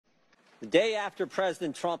The day after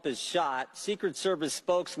President Trump is shot, Secret Service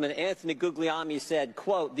spokesman Anthony Guglielmi said,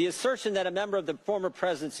 quote, "The assertion that a member of the former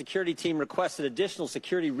president's security team requested additional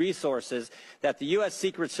security resources that the U.S.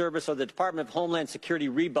 Secret Service or the Department of Homeland Security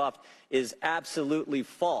rebuffed is absolutely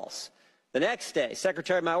false." The next day,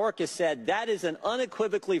 Secretary Mayorkas said, "That is an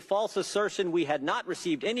unequivocally false assertion. We had not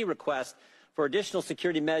received any request for additional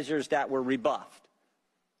security measures that were rebuffed."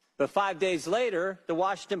 But 5 days later, the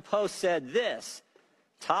Washington Post said this: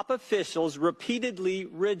 "Top officials repeatedly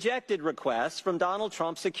rejected requests from Donald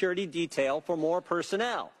Trump's security detail for more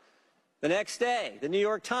personnel." The next day, the New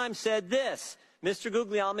York Times said this: "Mr.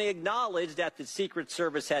 Guglielmi acknowledged that the Secret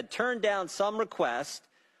Service had turned down some requests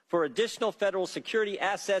for additional federal security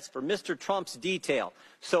assets for Mr. Trump's detail."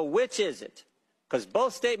 So which is it? Because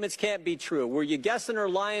both statements can't be true. Were you guessing or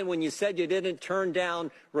lying when you said you didn't turn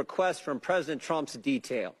down requests from President Trump's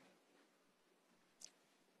detail?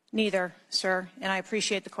 Neither, sir, and I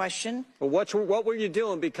appreciate the question. Well, what were you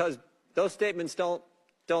doing? Because those statements don't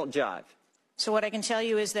jive. So what I can tell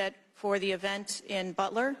you is that for the event in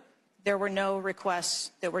Butler, there were no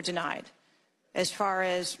requests that were denied. As far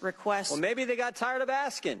as requests... Well, maybe they got tired of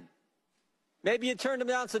asking. Maybe you turned them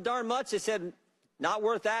down so darn much they said, not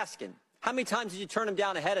worth asking. How many times did you turn them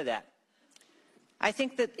down ahead of that? I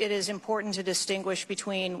think that it is important to distinguish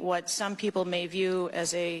between what some people may view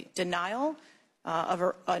as a denial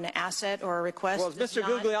of an asset or a request. Well, is Mr.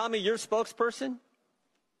 Guglielmi your spokesperson?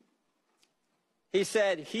 He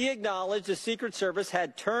said he acknowledged the Secret Service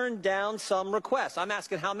had turned down some requests. I'm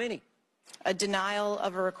asking how many? A denial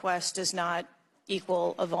of a request does not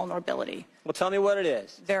equal a vulnerability. Well, tell me what it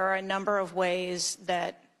is. There are a number of ways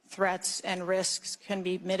that threats and risks can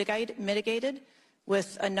be mitigated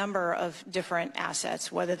with a number of different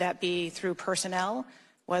assets, whether that be through personnel,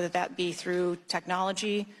 whether that be through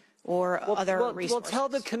technology, or other resources. Well, tell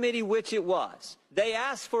the committee which it was. They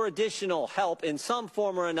asked for additional help in some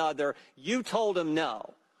form or another. You told them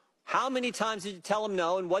no. How many times did you tell them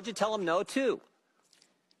no, and what did you tell them no to?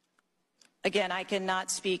 Again, I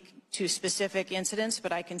cannot speak to specific incidents,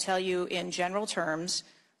 but I can tell you in general terms,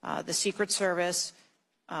 the Secret Service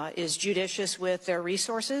is judicious with their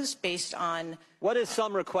resources based on... What does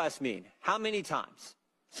some requests mean? How many times?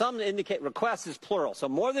 Some indicate requests is plural. So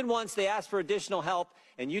more than once they asked for additional help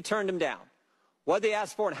and you turned them down. What did they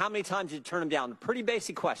ask for and how many times did you turn them down? Pretty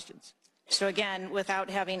basic questions. So again, without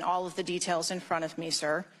having all of the details in front of me,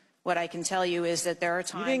 sir, what I can tell you is that there are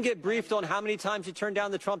times... You didn't get briefed on how many times you turned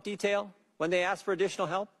down the Trump detail when they asked for additional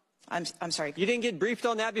help? I'm sorry. You didn't get briefed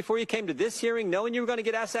on that before you came to this hearing knowing you were going to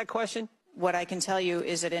get asked that question? What I can tell you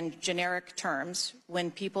is that in generic terms, when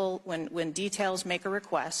details make a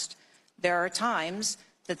request, there are times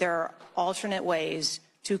that there are alternate ways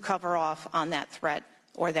to cover off on that threat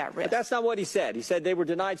or that risk. But that's not what he said. He said they were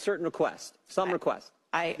denied certain requests, some requests.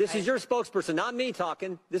 This is your spokesperson, not me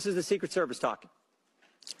talking. This is the Secret Service talking.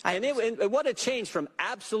 And what a change from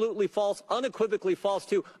absolutely false, unequivocally false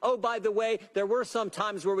to, oh, by the way, there were some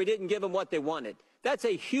times where we didn't give them what they wanted. That's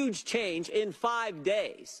a huge change in 5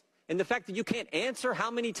 days. And the fact that you can't answer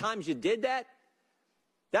how many times you did that,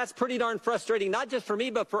 that's pretty darn frustrating, not just for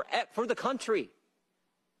me, but for the country.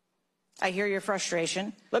 I hear your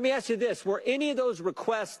frustration. Let me ask you this. Were any of those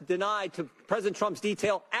requests denied to President Trump's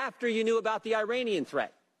detail after you knew about the Iranian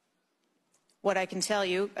threat? What I can tell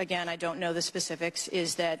you, again, I don't know the specifics,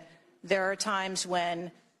 is that there are times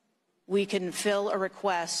when we can fill a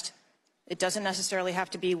request. It doesn't necessarily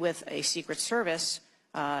have to be with a Secret Service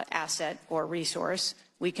asset or resource.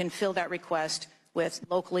 We can fill that request with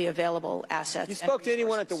locally available assets. You spoke to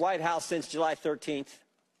anyone at the White House since July 13th?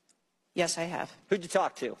 Yes, I have. Who'd you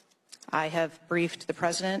talk to? I have briefed the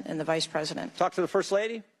President and the Vice President. Talked to the First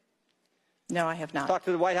Lady? No, I have not. Talked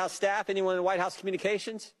to the White House staff? Anyone in the White House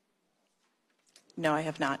communications? No, I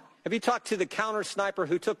have not. Have you talked to the counter sniper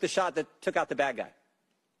who took the shot that took out the bad guy?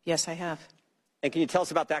 Yes, I have. And can you tell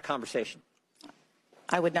us about that conversation?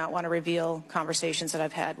 I would not want to reveal conversations that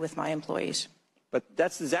I've had with my employees. But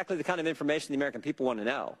that's exactly the kind of information the American people want to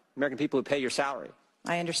know. American people who pay your salary.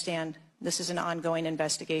 I understand. This is an ongoing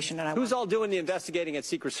investigation. And who's all doing the investigating at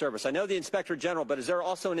Secret Service? I know the Inspector General, but is there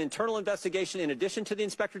also an internal investigation in addition to the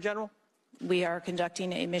Inspector General? We are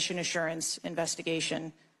conducting a mission assurance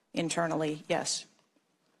investigation internally, yes.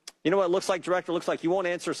 You know what it looks like, Director? It looks like you won't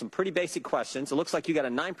answer some pretty basic questions. It looks like you got a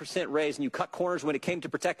 9% raise and you cut corners when it came to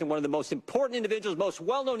protecting one of the most important individuals, most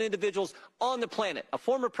well-known individuals on the planet. A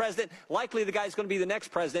former president, likely the guy who's going to be the next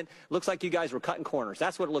president. Looks like you guys were cutting corners.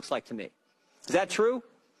 That's what it looks like to me. Is that true?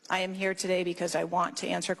 I am here today because I want to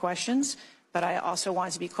answer questions, but I also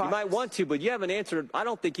want to be cautious. You might want to, but you haven't answered, I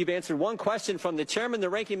don't think you've answered one question from the chairman, the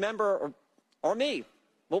ranking member, or me.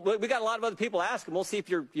 Well, we got a lot of other people asking. We'll see if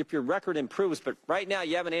your record improves. But right now,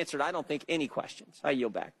 you haven't answered, I don't think, any questions. I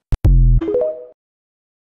yield back.